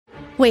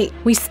Wait,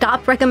 we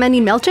stopped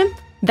recommending Mailchimp?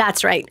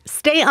 That's right.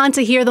 Stay on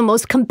to hear the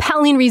most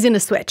compelling reason to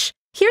switch.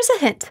 Here's a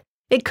hint.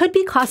 It could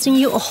be costing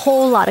you a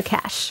whole lot of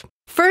cash.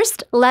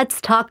 First, let's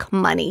talk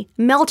money.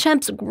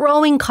 Mailchimp's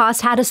growing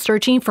costs had us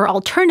searching for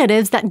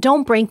alternatives that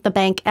don't break the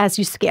bank as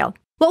you scale.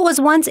 What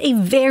was once a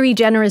very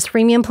generous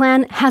freemium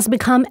plan has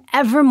become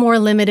ever more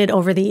limited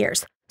over the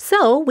years.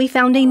 So we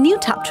found a new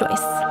top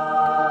choice.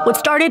 What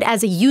started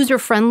as a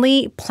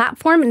user-friendly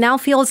platform now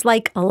feels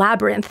like a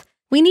labyrinth.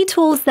 We need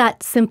tools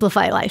that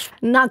simplify life,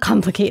 not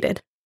complicated.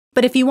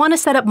 But if you want to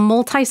set up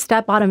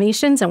multi-step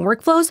automations and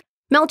workflows,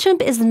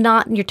 Mailchimp is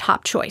not your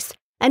top choice.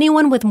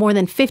 Anyone with more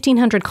than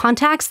 1,500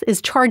 contacts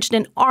is charged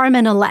an arm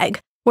and a leg,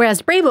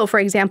 whereas Bravo, for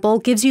example,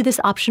 gives you this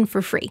option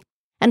for free.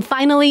 And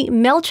finally,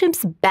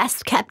 Mailchimp's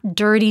best-kept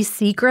dirty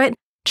secret,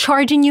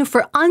 charging you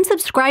for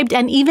unsubscribed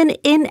and even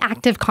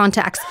inactive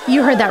contacts.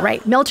 You heard that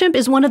right. Mailchimp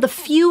is one of the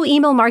few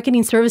email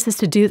marketing services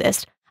to do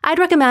this. I'd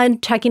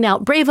recommend checking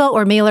out Bravo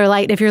or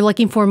MailerLite if you're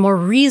looking for more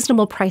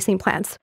reasonable pricing plans.